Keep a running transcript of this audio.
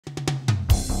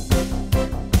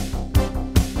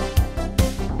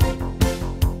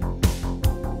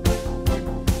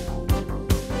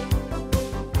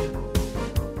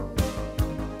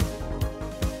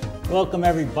Welcome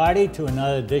everybody to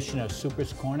another edition of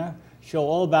Super's Corner, show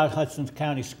all about Hudson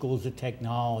County Schools of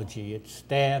Technology, its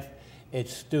staff,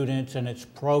 its students, and its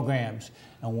programs.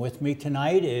 And with me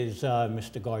tonight is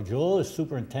Mr. Gargiulo, the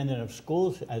Superintendent of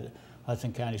Schools at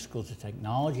Hudson County Schools of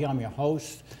Technology. I'm your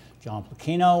host, John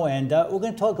Placchino, and we're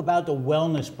going to talk about the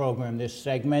wellness program this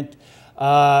segment.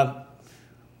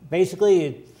 Basically,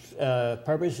 its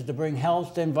purpose is to bring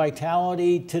health and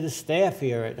vitality to the staff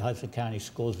here at Hudson County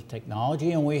Schools of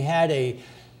Technology. And we had a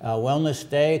wellness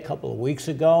day a couple of weeks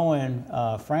ago. And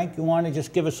Frank, you want to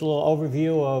just give us a little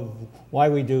overview of why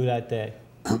we do that day?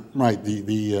 Right.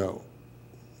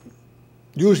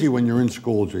 Usually when you're in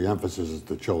schools, the emphasis is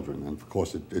the children, and of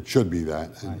course it should be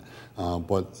that. And,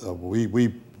 right.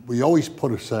 We always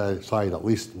put aside at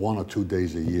least 1 or 2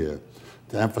 days a year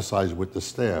to emphasize with the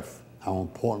staff how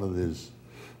important it is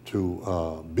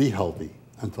to be healthy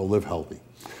and to live healthy.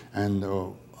 And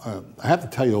I have to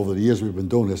tell you, over the years we've been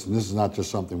doing this, and this is not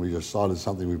just something we just started,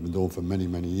 something we've been doing for many,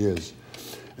 many years.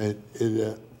 It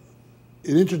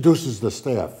introduces the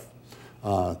staff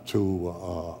to a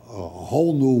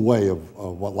whole new way of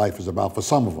what life is about for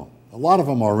some of them. A lot of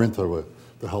them are into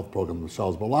the health program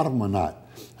themselves, but a lot of them are not.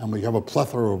 And we have a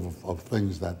plethora of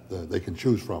things that they can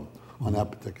choose from on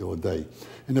that particular day.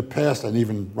 In the past, and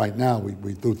even right now,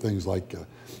 we do things like,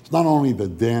 it's not only the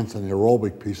dance and the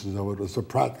aerobic pieces of it, it's the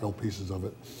practical pieces of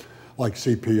it, like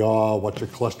CPR, what your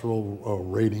cholesterol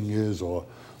rating is, or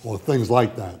things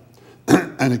like that.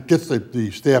 And it gets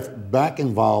the staff back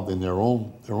involved in their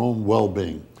own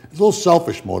well-being. It's a little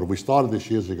selfish motive. We started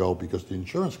this years ago because the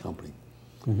insurance company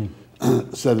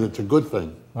said it's a good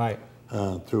thing, right,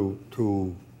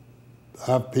 to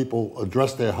have people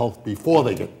address their health before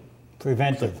they get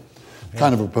preventive.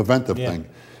 Kind of a preventive thing.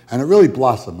 And it really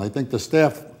blossomed. I think the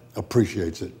staff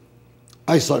appreciates it.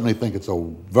 I certainly think it's a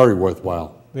very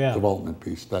worthwhile development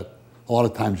piece that a lot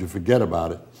of times you forget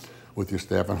about it with your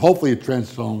staff, and hopefully it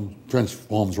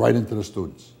transforms right into the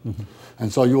students.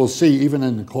 And so you will see, even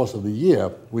in the course of the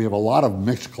year, we have a lot of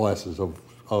mixed classes of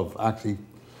actually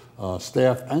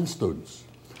staff and students.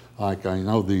 Like I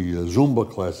know the Zumba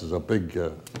class is a big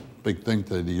thing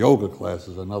today. The yoga class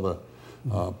is another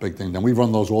big thing. And we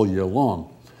run those all year long.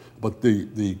 But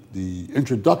the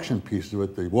introduction piece of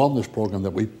it, the wellness program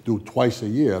that we do twice a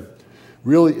year,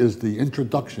 really is the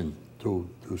introduction to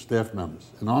staff members.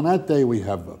 And on that day, we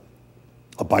have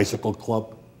a bicycle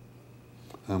club,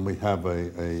 and we have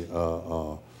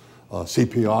a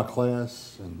CPR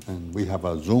class, and we have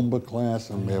a Zumba class,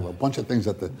 and we have a bunch of things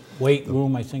at the weight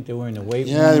room. I think they were in the weight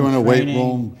room. Yeah, they were in the weight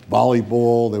room.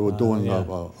 Volleyball. They were doing.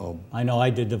 I know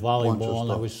I did the volleyball,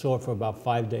 and I was sore for about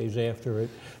 5 days after it.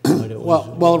 But it was,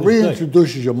 well, it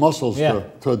reintroduces your muscles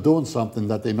to doing something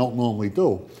that they don't normally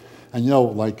do. And you know,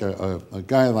 like a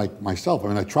guy like myself, I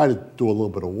mean, I try to do a little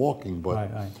bit of walking, but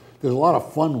there's a lot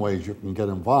of fun ways you can get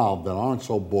involved that aren't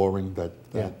so boring, that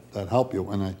help you.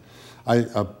 And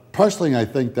I personally, I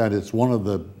think that it's one of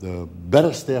the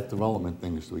better staff development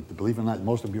things. Believe it or not,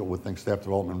 most of people would think staff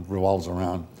development revolves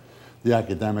around the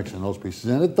academics and those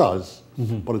pieces, and it does,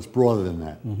 but it's broader than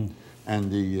that.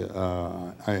 And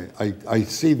I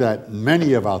see that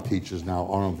many of our teachers now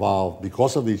are involved,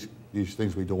 because of these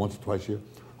things we do once or twice a year,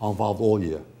 are involved all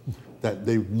year, that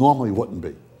they normally wouldn't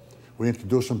be. We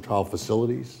introduce them to our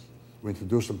facilities, we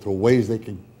introduce them to ways they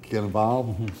can get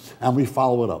involved, and we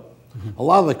follow it up. A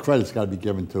lot of the credit's got to be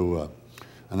given to,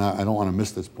 and I don't want to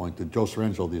miss this point, to Joe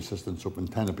Sarangelo, the assistant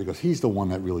superintendent, because he's the one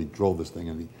that really drove this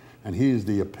thing, and he is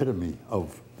the epitome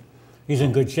of. He's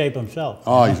in good shape himself.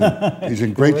 Oh, he's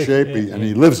in great shape, and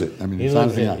he lives it. I mean, he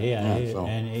lives it, and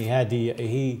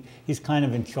he's kind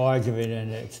of in charge of it, and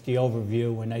it's the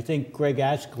overview. And I think Greg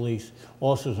Askelis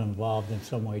also is involved in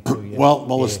some way too. Well,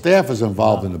 the staff is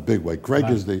involved in a big way. Greg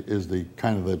is the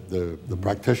kind of the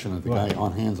practitioner, the guy,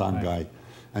 hands-on guy.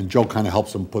 And Joe kind of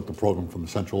helps him put the program from the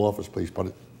central office, please.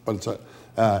 But it's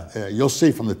you'll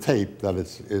see from the tape that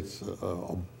it's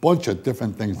a bunch of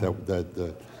different things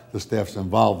that the staff's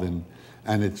involved in,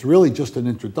 and it's really just an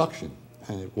introduction.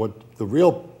 And what the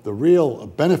real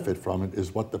benefit from it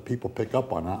is what the people pick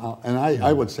up on. And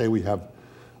I would say we have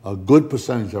a good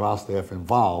percentage of our staff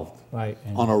involved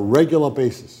on a regular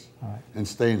basis in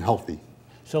staying healthy.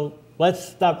 So let's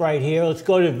stop right here. Let's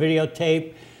go to the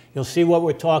videotape. You'll see what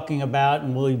we're talking about,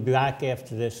 and we'll be back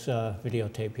after this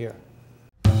videotape here.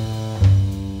 You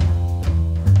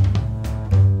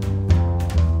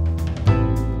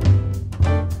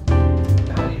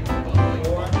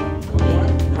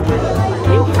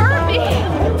hurt me!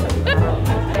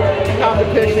 The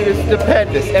competition is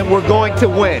stupendous, and we're going to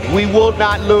win. We will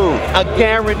not lose. A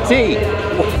guarantee.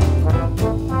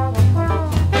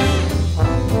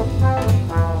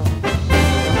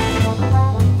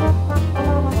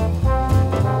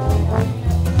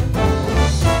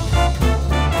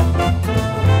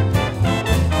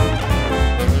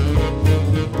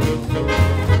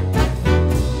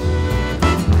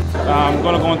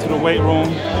 weight room,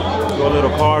 do a little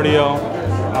cardio,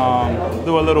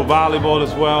 do a little volleyball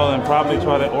as well, and probably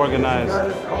try to organize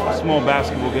a small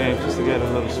basketball game just to get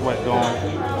a little sweat going.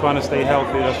 Trying to stay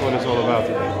healthy, that's what it's all about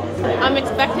today. I'm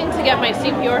expecting to get my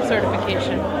CPR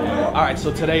certification. All right,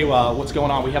 so today what's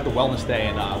going on, we have the Wellness Day,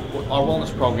 and our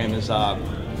wellness program is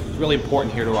really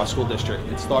important here to our school district.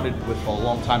 It started with a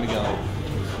long time ago,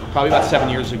 probably about 7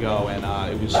 years ago, and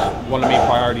it was one of the main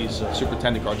priorities of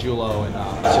Superintendent Gargiulo and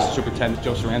Assistant Superintendent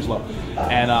Joe Sarangelo.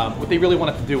 And what they really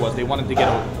wanted to do was they wanted to get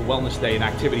a wellness day, an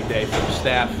activity day for the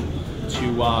staff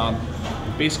to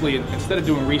basically, instead of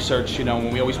doing research, you know,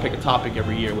 when we always pick a topic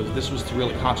every year, this was to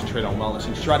really concentrate on wellness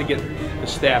and to try to get the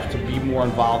staff to be more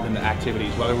involved in the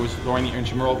activities, whether it was during the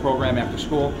intramural program after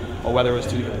school, or whether it was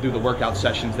to do the workout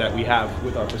sessions that we have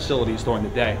with our facilities during the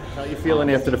day. How are you feeling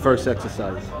after the first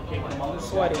exercise?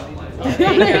 Sweaty.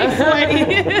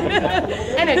 Sweaty.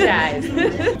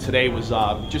 Energized. Today was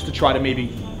just to try to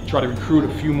recruit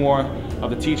a few more of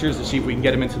the teachers to see if we can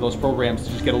get them into those programs to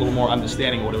just get a little more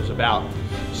understanding of what it was about.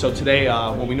 So today,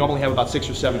 when we normally have about 6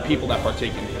 or 7 people that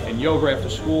partake in yoga after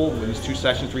school, with these 2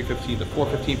 sessions, 3:15 to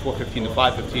 4:15, 4:15 to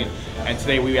 5:15, and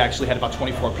today we actually had about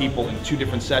 24 people in 2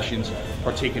 different sessions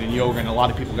partaking in yoga, and a lot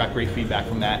of people got great feedback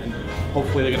from that, and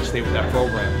hopefully they're going to stay with that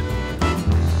program.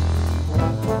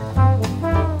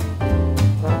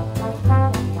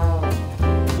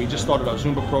 We just started our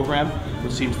Zumba program,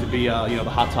 which seems to be you know, the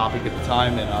hot topic at the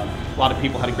time, and a lot of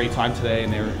people had a great time today,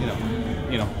 and they were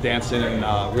dancing and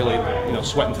really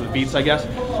sweating to the beats, I guess.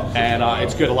 And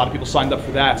it's good. A lot of people signed up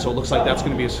for that, so it looks like that's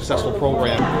going to be a successful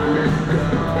program.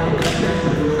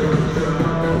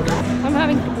 I'm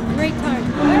having a great time.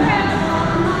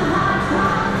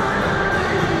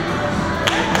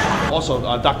 Also,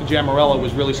 Dr. Giammarella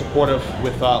was really supportive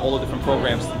with all the different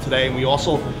programs today, and we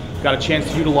also got a chance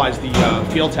to utilize the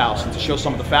field house and to show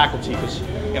some of the faculty, because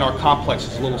in our complex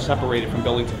it's a little separated from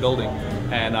building to building.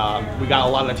 And we got a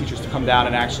lot of the teachers to come down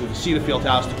and actually to see the field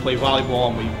house, to play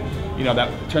volleyball, and that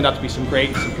turned out to be some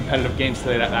competitive games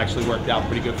today that actually worked out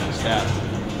pretty good for the staff.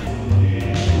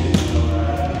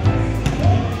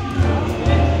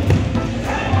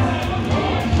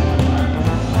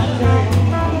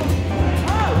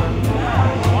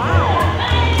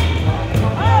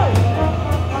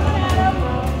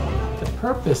 The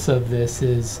purpose of this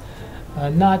is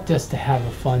not just to have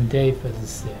a fun day for the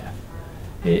staff.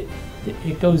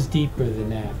 It goes deeper than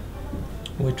that.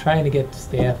 We're trying to get the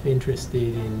staff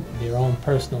interested in their own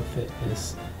personal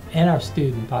fitness and our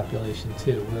student population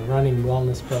too. We're running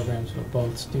wellness programs for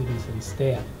both students and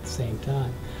staff at the same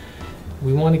time.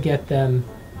 We want to get them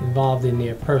involved in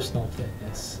their personal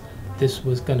fitness. This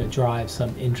was going to drive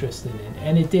some interest in it,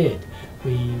 and it did.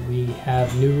 We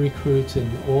have new recruits in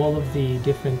all of the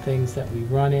different things that we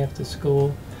run after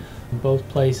school. In both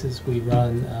places we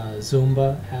run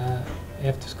Zumba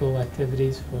after school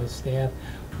activities for staff.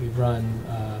 We run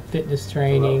fitness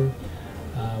training,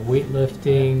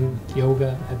 weightlifting,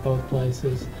 yoga at both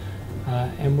places,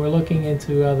 and we're looking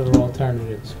into other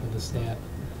alternatives for the staff.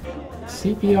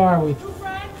 CPR, we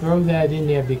throw that in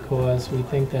there because we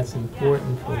think that's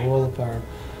important for all of our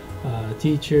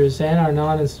teachers and our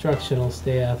non-instructional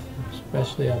staff,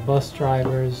 especially our bus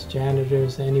drivers,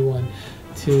 janitors, anyone,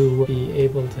 to be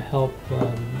able to help,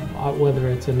 whether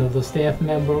it's another staff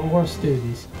member or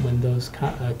students, when those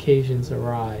occasions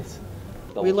arise.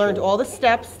 We learned all the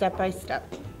steps, step by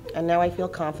step, and now I feel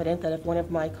confident that if one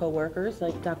of my co-workers,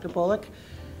 like Dr. Bullock,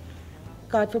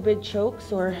 God forbid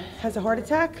chokes or has a heart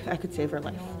attack, I could save her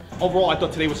life. Overall, I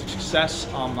thought today was a success.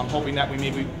 I'm hoping that we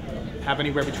maybe have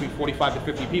anywhere between 45 to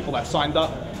 50 people that signed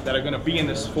up that are going to be in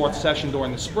this 4th session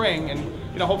during the spring, and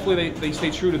hopefully they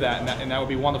stay true to that, and that would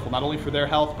be wonderful, not only for their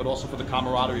health but also for the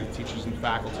camaraderie of the teachers and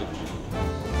faculty.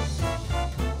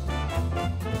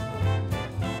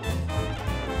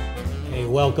 Hey,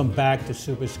 welcome back to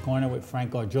Super's Corner with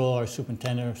Frank Gargiulo, our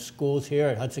Superintendent of Schools here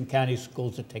at Hudson County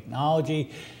Schools of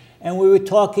Technology. And we were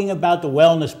talking about the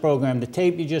wellness program. The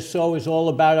tape you just saw was all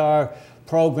about our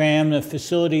program, the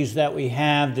facilities that we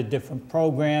have, the different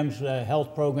programs, the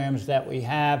health programs that we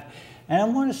have. And I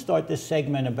want to start this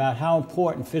segment about how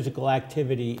important physical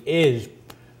activity is,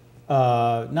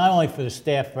 not only for the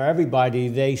staff, for everybody.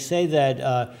 They say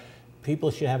that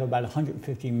people should have about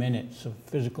 150 minutes of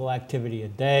physical activity a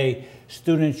day.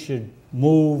 Students should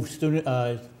move,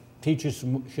 teachers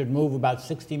should move about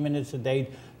 60 minutes a day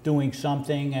doing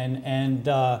something. And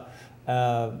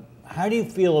how do you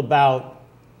feel about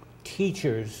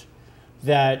teachers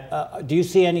that, do you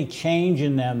see any change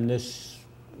in them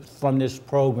from this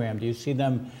program? Do you see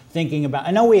them thinking about,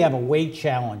 I know we have a weight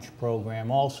challenge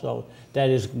program also that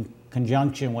is in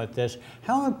conjunction with this.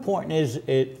 How important is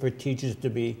it for teachers to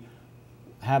be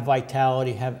have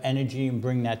vitality, have energy, and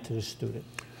bring that to the student.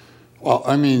 Well,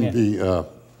 I mean, Yeah.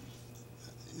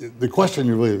 the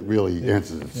question really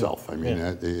answers itself. I mean,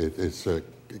 it's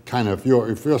kind of,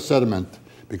 if you're sediment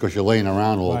because you're laying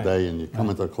around all Right. day and you come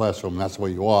into a classroom, that's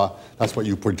what you are, that's what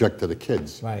you project to the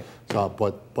kids. Right. So,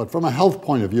 but from a health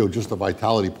point of view, just a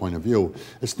vitality point of view,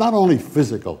 it's not only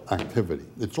physical activity,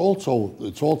 it's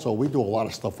also, we do a lot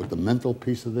of stuff with the mental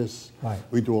piece of this. Right.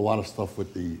 We do a lot of stuff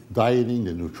with the dieting,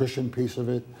 the nutrition piece of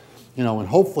it. You know, and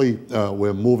hopefully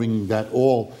we're moving that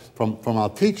all from our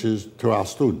teachers to our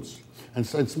students. And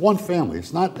it's one family.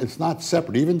 It's not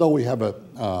separate. Even though we have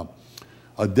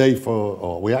a day for,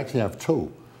 or we actually have two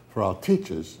for our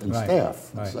teachers and Right,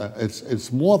 staff. right.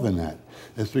 It's more than that.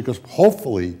 It's because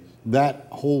hopefully that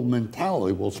whole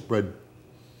mentality will spread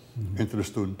into the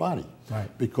student body. Right.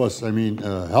 Because I mean,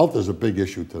 health is a big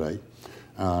issue today.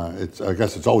 I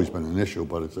guess it's always been an issue,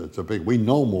 but it's a big. We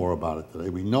know more about it today.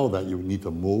 We know that you need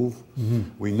to move.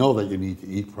 We know that you need to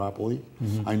eat properly.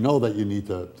 I know that you need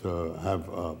to have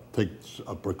take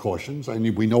precautions.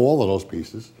 We know all of those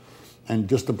pieces, and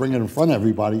just to bring it in front of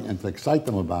everybody and to excite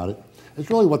them about it is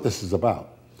really what this is about.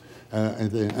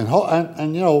 And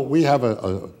you know, we have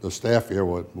a staff here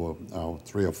with 300 or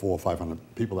 400 or 500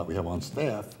 people that we have on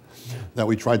staff that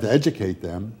we try to educate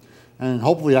them. And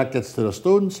hopefully that gets to the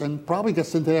students and probably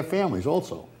gets into their families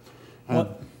also. And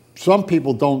some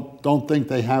people don't think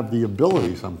they have the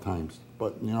ability sometimes,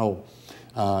 but you know,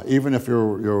 even if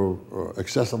you're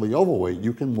excessively overweight,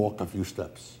 you can walk a few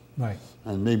steps. Right.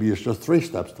 And maybe it's just 3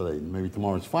 steps today, maybe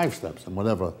tomorrow it's 5 steps, and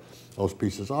whatever those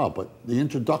pieces are. But the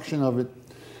introduction of it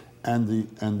and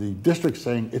the district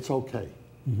saying it's okay.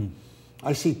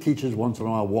 I see teachers once in a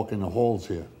while walk in the halls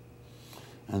here.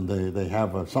 And they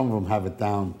have, some of them have it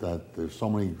down that there's so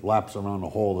many laps around the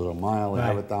hall, there's a mile, they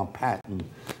have it down pat. And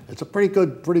it's a pretty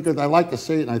good, I like to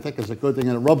see it, and I think it's a good thing,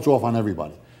 and it rubs off on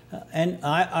everybody. And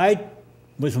I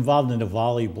was involved in the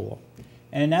volleyball,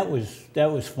 and that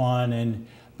was fun.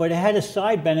 But it had a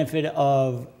side benefit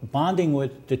of bonding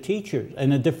with the teachers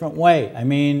in a different way. I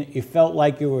mean, you felt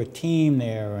like you were a team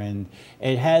there, and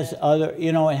it has other,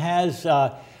 you know, it has.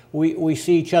 We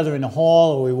see each other in the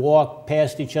hall, or we walk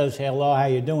past each other, say hello, how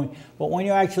you doing? But when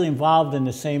you're actually involved in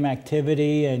the same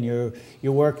activity and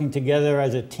you're working together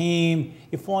as a team,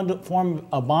 you form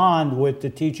a bond with the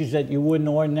teachers that you wouldn't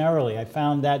ordinarily. I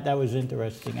found that was an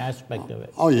interesting aspect of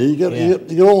it. Oh yeah, you get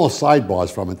all the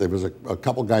sidebars from it. There was a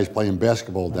couple guys playing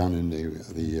basketball down in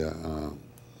the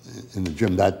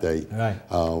gym that day. Right.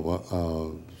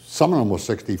 Some of them were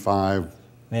 65.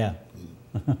 Yeah.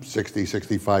 60,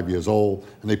 65 years old,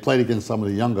 and they played against some of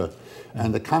the younger.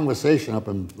 And the conversation up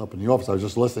in the office, I was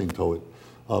just listening to it,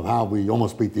 of how we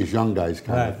almost beat these young guys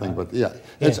kind of thing. But yeah,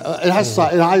 it has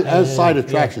side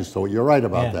attractions to it. You're right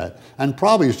about that. And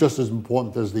probably it's just as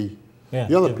important as the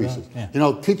other pieces. You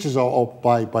know, teachers are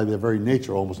by their very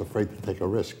nature almost afraid to take a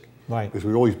risk. Right. Because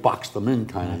we always box them in,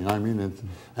 kind of. You know what I mean?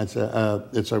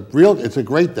 It's a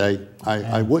great day.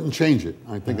 I wouldn't change it.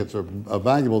 I think it's a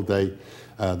valuable day.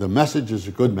 The message is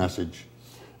a good message,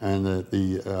 and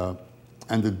the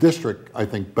district, I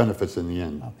think, benefits in the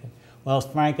end. Okay. Well,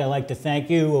 Frank, I'd like to thank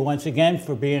you once again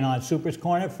for being on Super's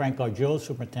Corner. Frank Argillo,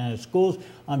 Superintendent of Schools.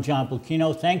 I'm John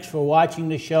Bluchino. Thanks for watching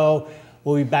the show.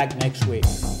 We'll be back next week.